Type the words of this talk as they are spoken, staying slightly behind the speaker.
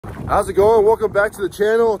How's it going? Welcome back to the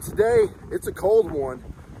channel. Today, it's a cold one.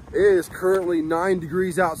 It is currently 9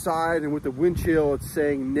 degrees outside, and with the wind chill, it's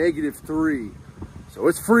saying -3. So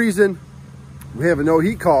it's freezing. We have a no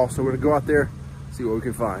heat call, so we're gonna go out there, see what we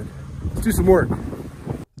can find. Let's do some work.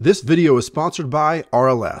 This video is sponsored by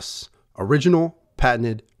RLS, Original,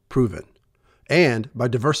 Patented, Proven, and by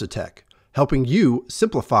Diversitech, helping you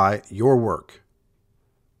simplify your work.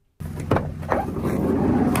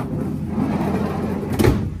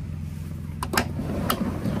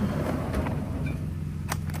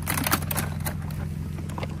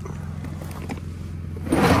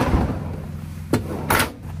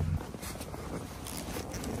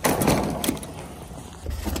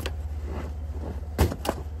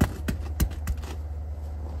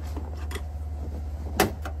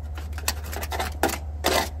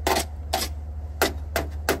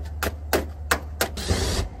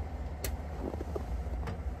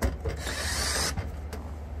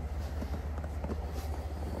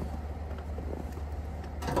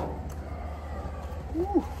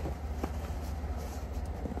 Woo.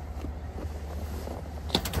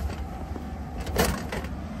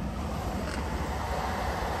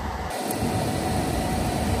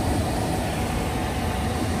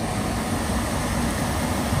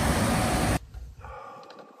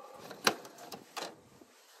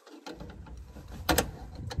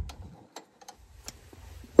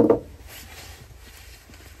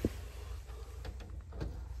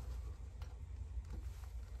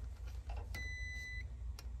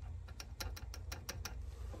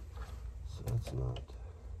 That's not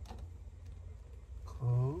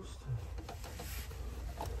closed.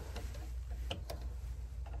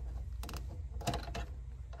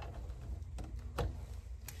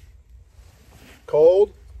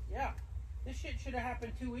 Cold? Yeah. This shit should have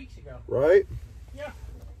happened 2 weeks ago. Right? Yeah.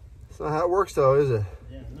 That's not how it works though, is it?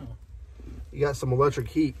 Yeah, no. You got some electric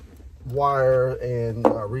heat wire and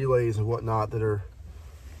relays and whatnot that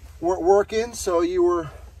weren't working, so you were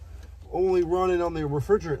only running on the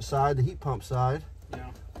refrigerant side, the heat pump side.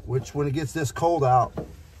 Yeah. Which when it gets this cold out,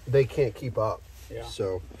 they can't keep up. Yeah.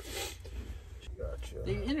 So gotcha.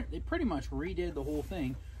 They pretty much redid the whole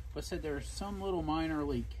thing, but said there's some little minor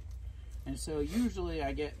leak. And so usually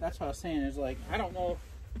I get, that's what I was saying, is like, I don't know,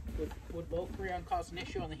 would low freon cause an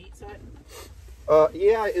issue on the heat side?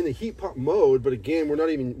 Yeah, in the heat pump mode, but again, we're not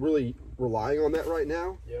even really relying on that right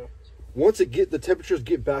now. Yeah. Once the temperatures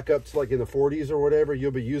get back up to like in the 40s or whatever,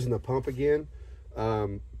 you'll be using the pump again.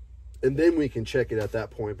 And then we can check it at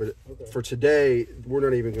that point. But okay, for today, we're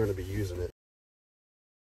not even going to be using it.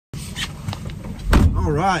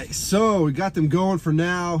 All right, so we got them going for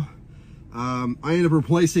now. I ended up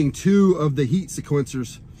replacing 2 of the heat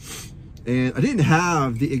sequencers. And I didn't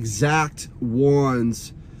have the exact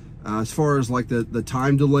ones as far as like the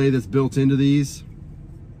time delay that's built into these.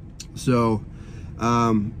 So,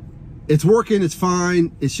 it's working, it's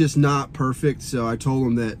fine, it's just not perfect. So I told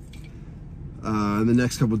them that in the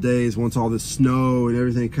next couple of days, once all this snow and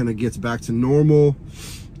everything kind of gets back to normal,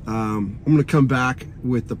 I'm gonna come back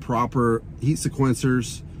with the proper heat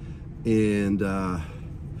sequencers. And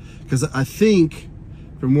because I think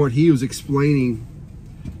from what he was explaining,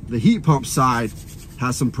 the heat pump side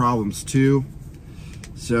has some problems too.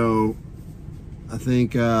 So I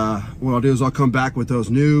think what I'll do is I'll come back with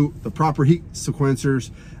the proper heat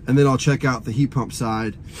sequencers, and then I'll check out the heat pump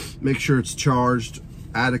side, make sure it's charged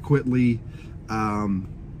adequately.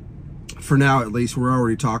 For now, at least, we're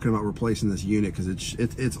already talking about replacing this unit because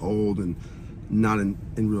it's old and not in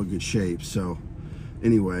real good shape. So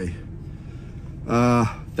anyway,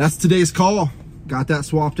 that's today's call. Got that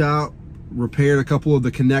swapped out, repaired a couple of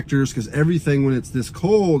the connectors because everything when it's this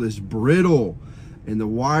cold is brittle and the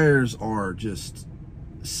wires are just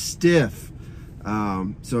stiff.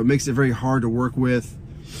 So it makes it very hard to work with.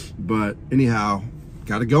 But anyhow,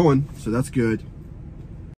 got it going, so that's good.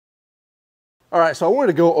 All right, so I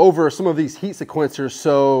wanted to go over some of these heat sequencers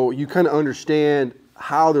so you kind of understand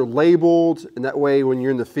how they're labeled, and that way when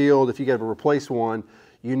you're in the field, if you got to replace one,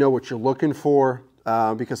 you know what you're looking for.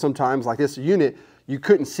 Because sometimes, like this unit, you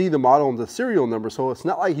couldn't see the model and the serial number, so it's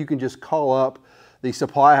not like you can just call up the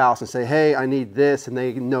supply house and say, hey, I need this, and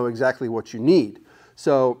they know exactly what you need.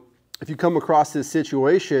 So if you come across this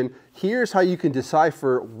situation, here's how you can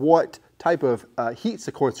decipher what type of heat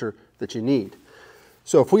sequencer that you need.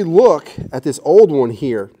 So if we look at this old one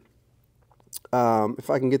here, if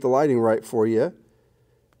I can get the lighting right for you,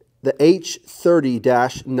 the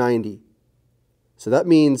H30-90. So that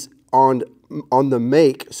means on the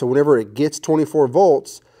make, so whenever it gets 24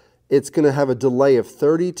 volts, it's going to have a delay of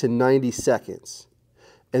 30 to 90 seconds.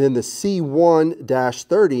 And then the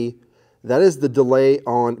C1-30, that is the delay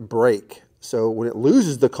on break. So when it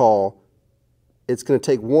loses the call, it's going to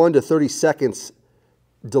take 1 to 30 seconds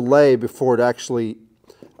delay before it actually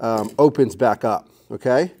opens back up,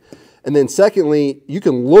 okay? And then secondly, you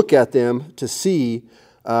can look at them to see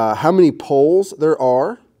how many poles there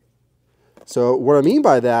are. So what I mean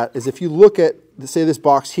by that is if you look at, say, this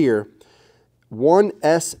box here,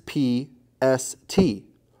 1SPST,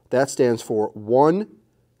 that stands for one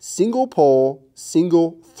single pole,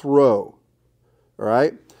 single throw, all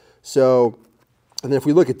right? So, and then if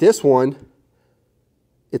we look at this one,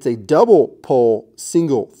 it's a double pole,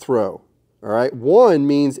 single throw, all right? One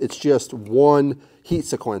means it's just one heat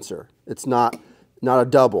sequencer. It's not a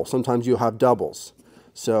double. Sometimes you'll have doubles.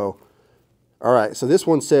 So, all right, so this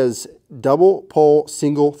one says double pole,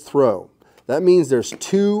 single throw. That means there's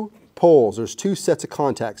 2 poles, there's 2 sets of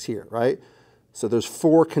contacts here, right? So there's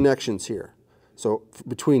 4 connections here. So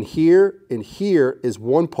between here and here is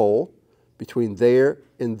 1 pole, between there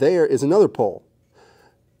and there is another pole.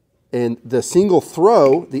 And the single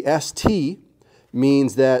throw, the ST,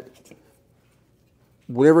 means that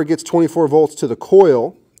whenever it gets 24 volts to the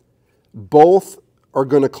coil, both are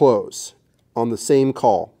going to close on the same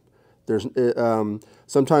call. There's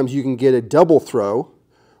sometimes you can get a double throw,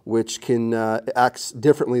 which can acts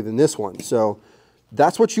differently than this one. So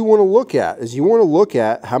that's what you want to look at, is you want to look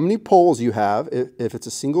at how many poles you have if it's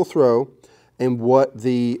a single throw and what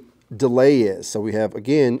the delay is. So we have,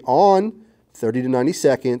 again, on 30 to 90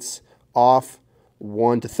 seconds, off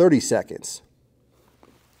 1 to 30 seconds.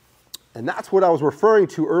 And that's what I was referring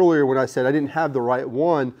to earlier when I said I didn't have the right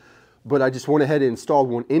one, but I just went ahead and installed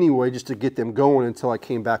one anyway just to get them going until I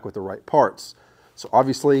came back with the right parts. So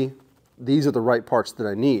obviously, these are the right parts that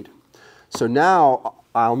I need. So now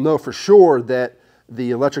I'll know for sure that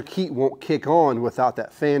the electric heat won't kick on without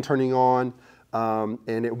that fan turning on, and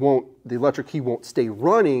the electric heat won't stay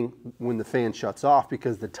running when the fan shuts off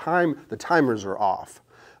because the timers are off.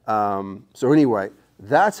 So anyway,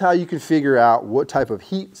 that's how you can figure out what type of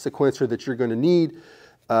heat sequencer that you're going to need.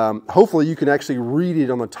 Hopefully you can actually read it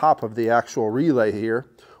on the top of the actual relay here,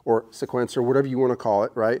 or sequencer, whatever you want to call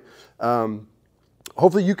it, right?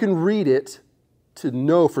 Hopefully you can read it to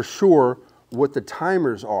know for sure what the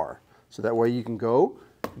timers are. So that way you can go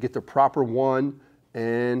get the proper one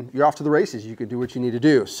and you're off to the races. You can do what you need to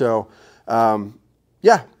do. So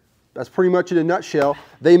yeah, that's pretty much in a nutshell.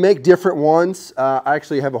 They make different ones. I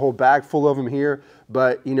actually have a whole bag full of them here,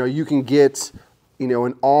 but you can get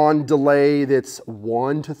an on delay that's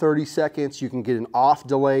 1 to 30 seconds. You can get an off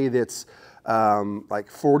delay that's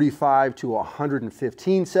like 45 to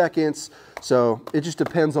 115 seconds. So it just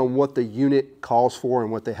depends on what the unit calls for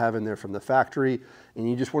and what they have in there from the factory. And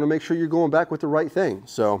you just want to make sure you're going back with the right thing.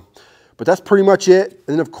 So, but that's pretty much it. And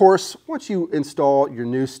then of course, once you install your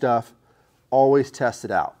new stuff, always test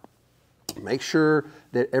it out. Make sure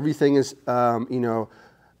that everything is,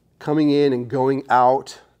 coming in and going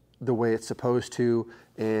out the way it's supposed to,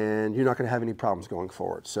 and you're not going to have any problems going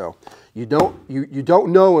forward. So you don't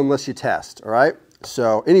know unless you test, all right?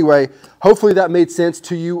 So anyway, hopefully that made sense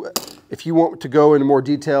to you. If you want to go into more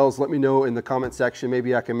details, let me know in the comment section.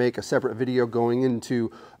 Maybe I can make a separate video going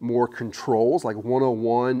into more controls, like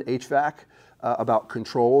 101 HVAC, about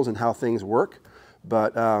controls and how things work.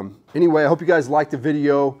 But anyway, I hope you guys liked the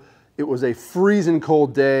video. It was a freezing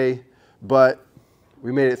cold day, but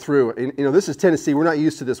we made it through. And, this is Tennessee. We're not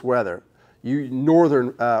used to this weather. You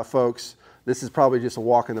northern folks, this is probably just a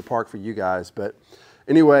walk in the park for you guys. But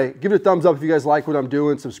anyway, give it a thumbs up if you guys like what I'm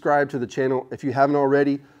doing. Subscribe to the channel if you haven't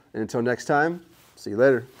already. And until next time, see you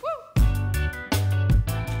later.